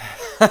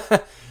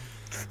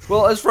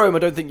 Well, as Rome, I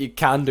don't think you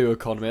can do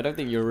economy. I don't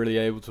think you're really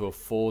able to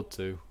afford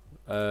to.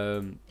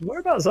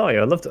 Whereabouts are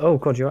you? I'd love to... Oh,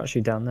 God, you're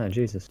actually down there.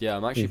 Jesus. Yeah,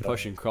 I'm actually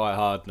pushing quite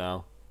hard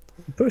now.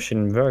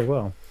 Pushing very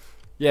well.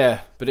 Yeah,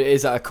 but it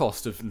is at a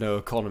cost of no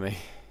economy.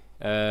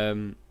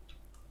 All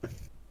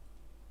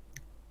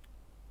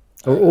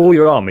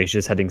your armies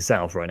just heading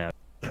south right now,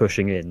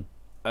 pushing in.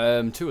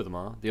 2 of them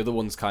are. The other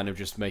one's kind of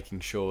just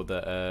making sure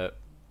that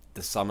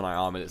the Samnite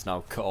army that's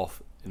now cut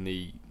off in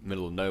the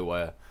middle of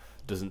nowhere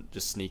doesn't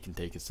just sneak and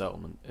take a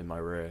settlement in my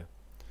rear.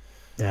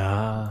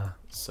 Ah.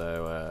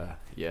 So,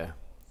 yeah.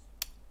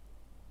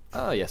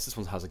 Oh, yes, this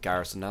one has a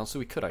garrison now, so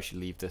we could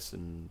actually leave this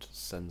and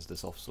send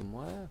this off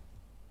somewhere.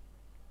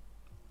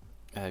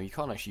 You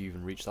can't actually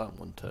even reach that in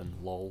 1 turn,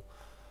 lol.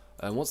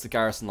 What's the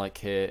garrison like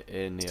here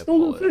in Neapolis?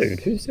 Still on food?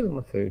 Who's stealing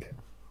my food?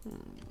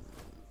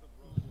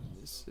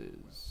 This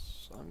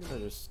is... I'm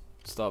going to just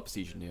start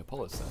besieging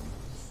Neapolis then.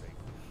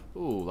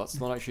 Ooh, that's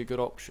not actually a good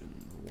option.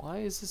 Why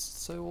is this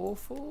so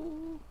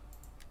awful?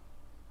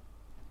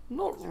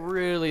 Not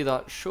really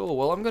that sure.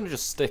 Well, I'm going to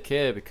just stick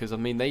here because, I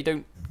mean, they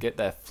don't get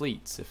their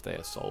fleets if they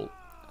assault.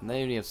 And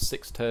they only have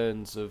 6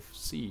 turns of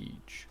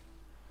siege.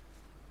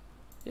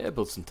 Yeah,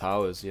 build some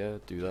towers. Yeah,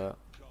 do that.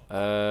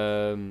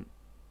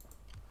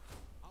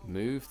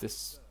 Move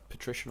this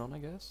patrician on, I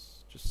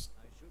guess. Just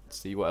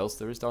see what else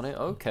there is down here.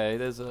 Okay,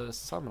 there's a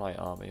Samnite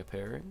army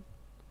appearing.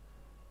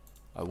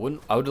 I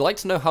would like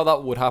to know how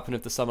that would happen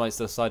if the Samnites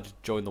decided to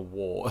join the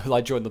war,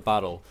 like join the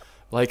battle.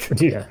 Like,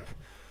 yeah.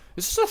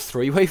 Is this a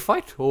 3-way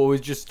fight, or we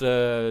just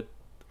we're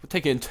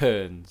taking in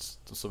turns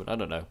or something? I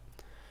don't know.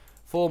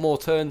 4 more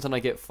turns, and I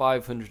get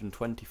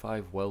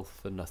 525 wealth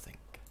for nothing.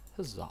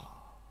 Huzzah!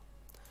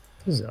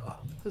 Huzzah!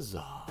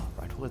 Huzzah!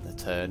 Right, we'll end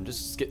the turn.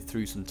 Just skip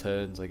through some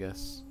turns, I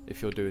guess.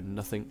 If you're doing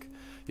nothing,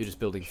 you're just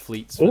building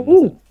fleets.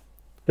 Ooh!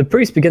 The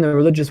priests begin their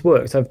religious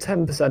works. Have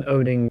 10%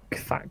 owning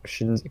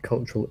factions,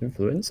 cultural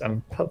influence,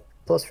 and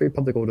 +3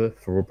 public order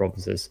for all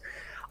provinces.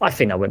 I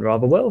think that went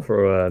rather well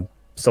for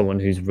someone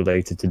who's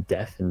related to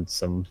death in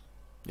some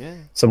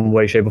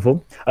way, shape, or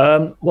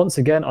form. Once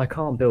again, I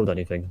can't build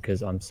anything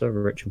because I'm so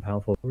rich and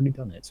powerful. I've already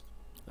done it.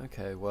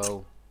 Okay,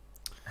 well,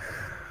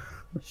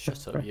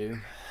 Shut up, you.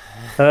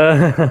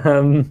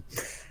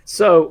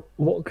 So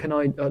what can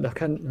I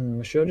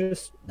can should I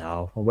just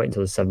no, I'll wait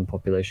until the 7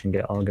 population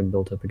get Argon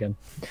built up again.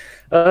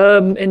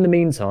 In the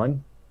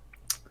meantime,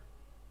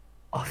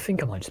 I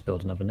think I might just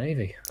build another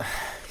navy.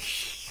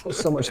 I've got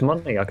so much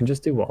money, I can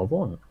just do what I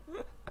want.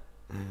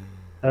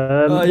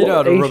 Oh, you know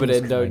how to rub it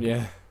in, don't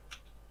you?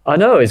 I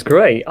know, it's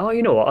great. Oh,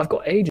 you know what? I've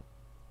got agents.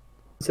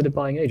 Instead of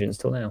buying agents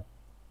till now.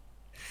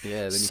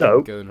 Yeah, then you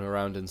can go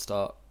around and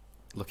start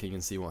looking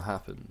and see what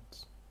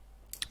happens.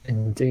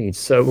 Indeed.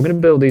 So we're going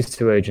to build these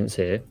 2 agents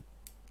here.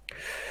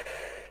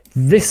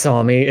 This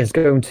army is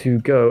going to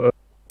go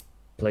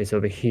place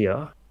over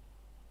here.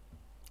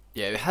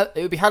 Yeah,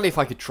 it would be handy if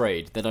I could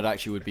trade. Then I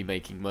actually would be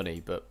making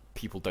money, but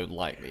people don't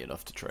like me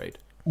enough to trade.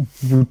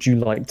 Would you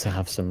like to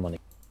have some money?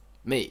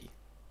 Me?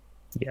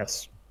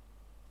 Yes.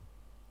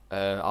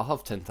 I'll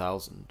have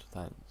 10,000,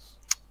 thanks.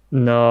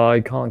 No,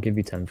 I can't give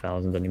you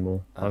 10,000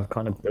 anymore. I've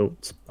kind of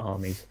built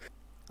armies.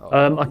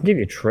 I can give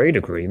you a trade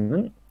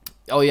agreement.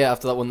 Oh yeah,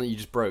 after that one that you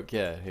just broke.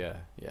 Yeah.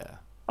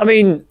 I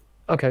mean,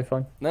 okay,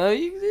 fine. No,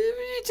 you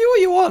do what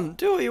you want.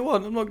 Do what you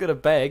want. I'm not gonna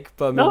beg,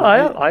 but I mean, No,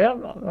 I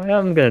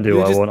am gonna do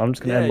what I want. I'm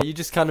just gonna. Yeah, you're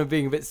just kind of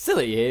being a bit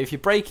silly here if you're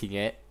breaking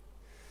it,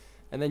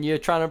 and then you're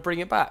trying to bring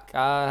it back.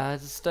 I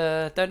just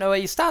don't know where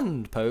you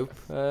stand, Pope.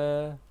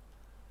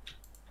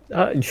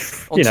 I'm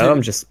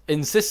just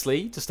in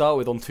Sicily to start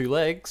with on 2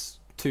 legs,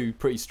 2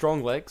 pretty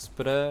strong legs,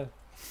 but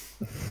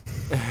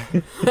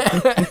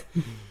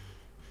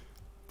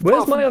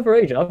Where's my other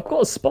agent? I've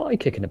got a spy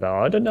kicking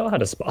about. I don't know how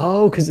to spy.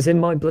 Oh, because it's in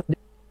my blood.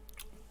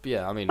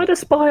 Yeah, I mean, I had a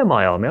spy on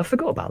my army. I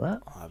forgot about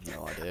that. I have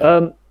no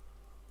idea.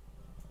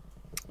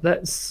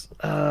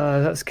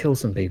 Let's kill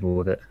some people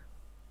with it.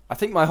 I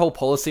think my whole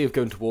policy of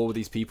going to war with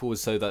these people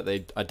was so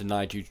that I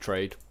denied you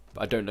trade.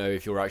 I don't know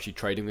if you're actually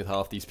trading with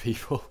half these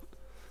people.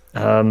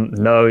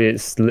 No,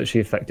 it's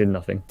literally affected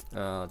nothing.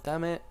 Oh,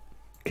 damn it.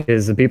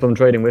 Because the people I'm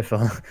trading with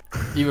are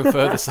even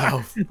further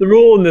south. They're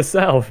all in the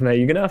south, mate.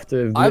 You're gonna have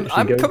to.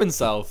 I'm coming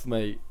south,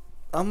 mate.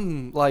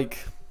 I'm like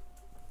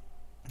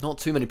not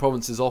too many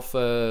provinces off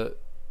the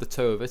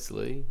toe of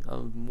Italy.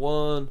 I'm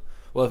one.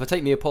 Well, if I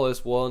take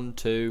Neapolis, 1,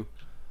 2,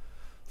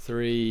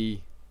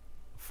 3,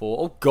 4.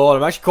 Oh god,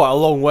 I'm actually quite a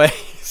long way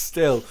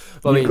still.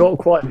 But You've got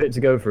quite a bit to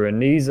go through, and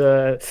these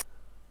are. It's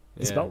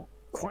Yeah. about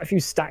quite a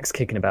few stacks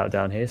kicking about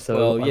down here. So.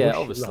 Well, yeah,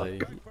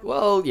 obviously.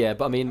 Well, yeah,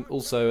 but I mean,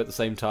 also at the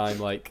same time,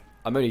 like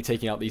I'm only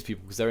taking out these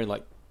people because they're in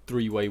like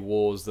 3-way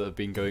wars that have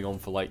been going on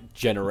for like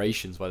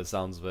generations, by the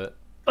sounds of it.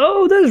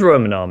 Oh, there's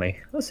Roman army.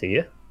 I see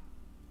you.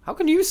 How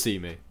can you see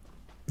me?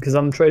 Because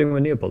I'm trading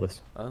with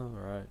Neapolis. Oh,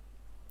 right.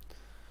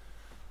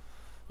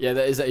 Yeah,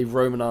 there is a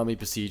Roman army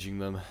besieging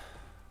them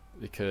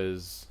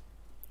because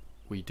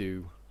we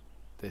do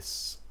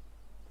this.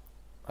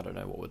 I don't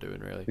know what we're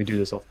doing really. We do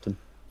this often.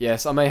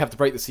 Yes, I may have to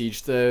break the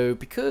siege though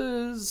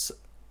because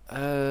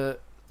the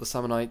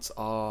Samnites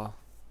are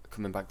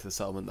coming back to the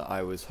settlement that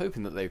I was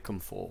hoping that they'd come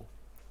for.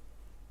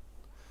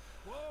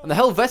 And the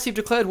Helvetii have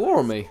declared war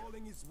on me.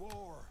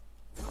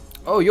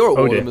 Oh, you're at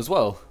war with them as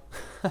well.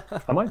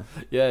 Am I?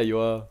 Yeah, you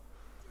are.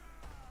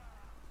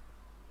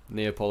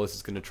 Neapolis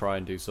is going to try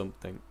and do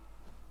something.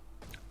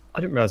 I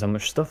didn't realise how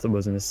much stuff there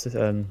was in this.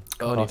 Oh, and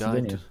he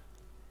died.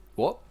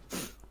 What?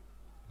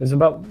 It's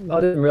about.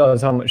 I didn't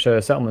realise how much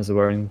settlements there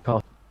were in.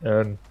 Oh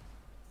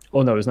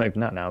no, it's not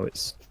even that now.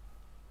 It's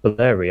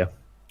Valeria.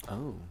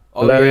 Oh.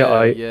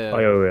 Valeria, yeah.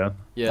 Ioria.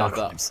 Yeah, I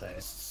can't say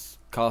it.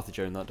 Carthage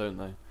own that, don't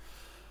they?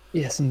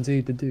 Yes,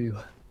 indeed they do.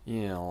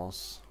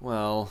 Yes.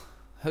 Well,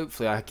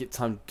 hopefully I get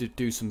time to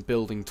do some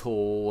building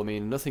tool. I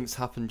mean, nothing's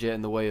happened yet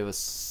in the way of a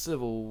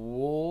civil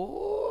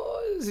war.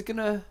 Is it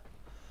gonna?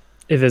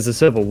 If there's a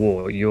civil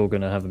war, you're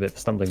gonna have a bit of a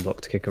stumbling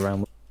block to kick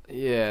around with.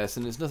 Yes,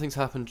 and nothing's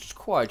happened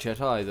quite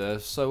yet either,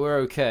 so we're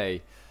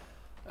okay.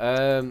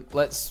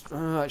 Let's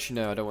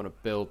actually no, I don't want to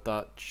build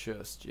that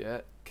just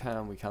yet.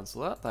 Can we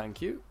cancel that?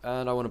 Thank you.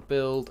 And I want to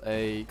build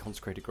a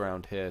consecrated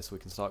ground here so we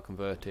can start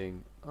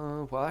converting.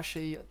 Oh, well,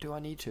 actually, do I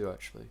need to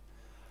actually?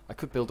 I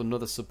could build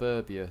another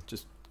suburbia.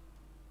 Just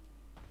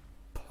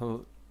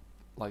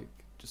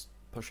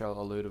push out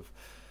a load of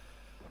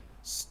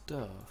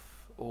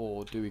stuff,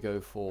 or do we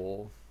go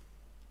for?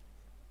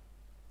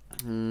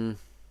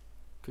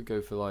 Could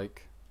go for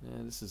like.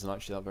 Yeah, this isn't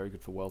actually that very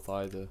good for wealth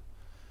either.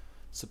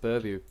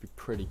 Suburbia would be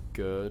pretty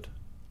good.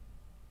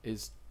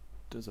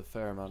 Does a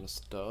fair amount of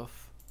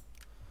stuff.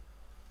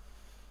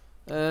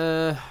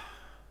 No,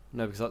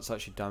 because that's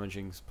actually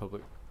damaging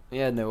public.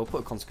 Yeah, no, we'll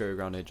put a consecrated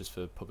ground here just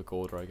for public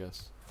order, I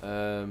guess.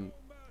 Yeah,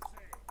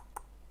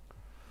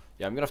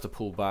 I'm gonna have to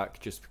pull back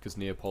just because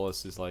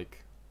Neapolis is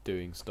like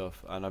doing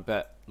stuff, and I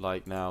bet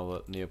like now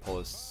that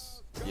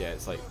Neapolis, yeah,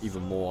 it's like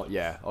even more.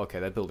 Yeah, okay,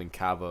 they're building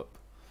cav up.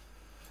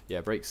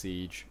 Yeah, break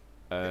siege,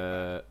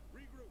 and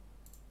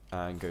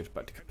go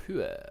back to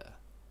Capua.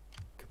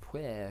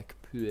 Capua.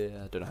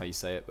 I don't know how you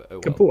say it, but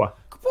oh well.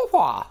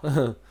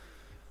 Capua.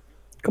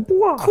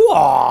 Capua.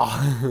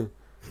 Capua.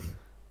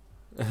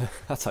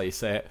 That's how you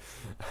say it.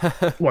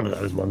 One of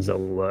those ones that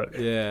will work.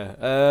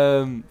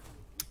 Yeah.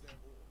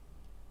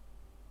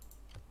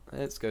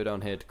 let's go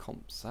down here to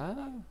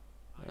Comsa.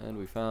 And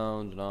we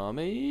found an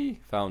army.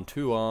 Found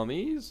 2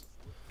 armies.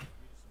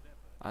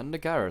 And a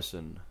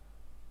garrison.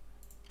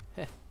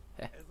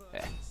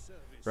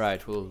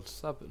 Right, we'll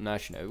no,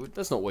 actually no,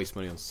 let's not waste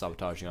money on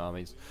sabotaging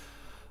armies.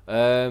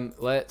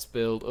 Let's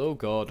build. Oh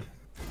god.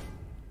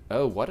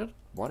 Oh, why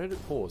did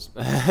it pause?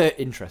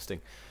 Interesting.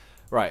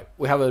 Right,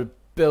 we have a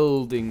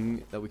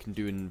building that we can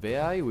do in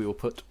VI. We will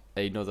put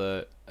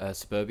another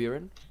suburbia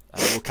in,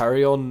 and we'll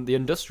carry on the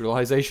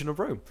industrialization of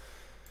Rome.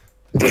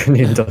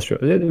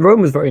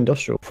 Rome was very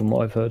industrial, from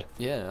what I've heard.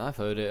 Yeah, I've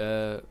heard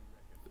it.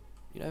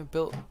 You know,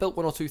 built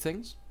 1 or 2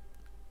 things.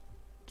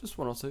 Just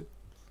 1 or 2.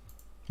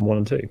 1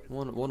 and 2.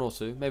 One or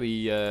 2,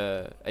 maybe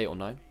 8 or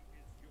 9.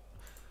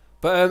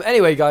 But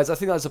anyway, guys, I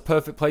think that's a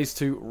perfect place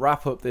to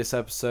wrap up this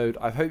episode.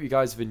 I hope you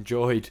guys have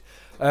enjoyed.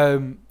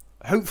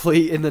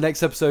 Hopefully, in the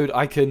next episode,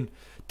 I can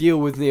deal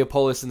with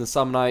Neapolis and the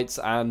Samnites,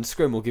 and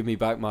Scrim will give me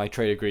back my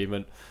trade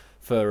agreement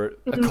for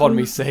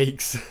economy's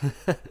sakes.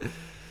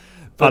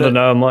 But, I don't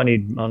know. I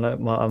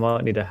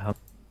might need a help.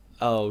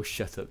 Oh,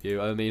 shut up, you!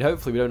 I mean,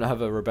 hopefully we don't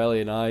have a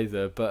rebellion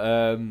either.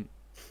 But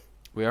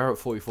we are at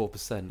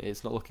 44%.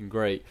 It's not looking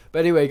great. But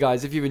anyway,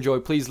 guys, if you've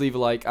enjoyed, please leave a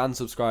like and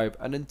subscribe.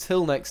 And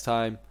until next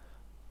time,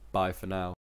 bye for now.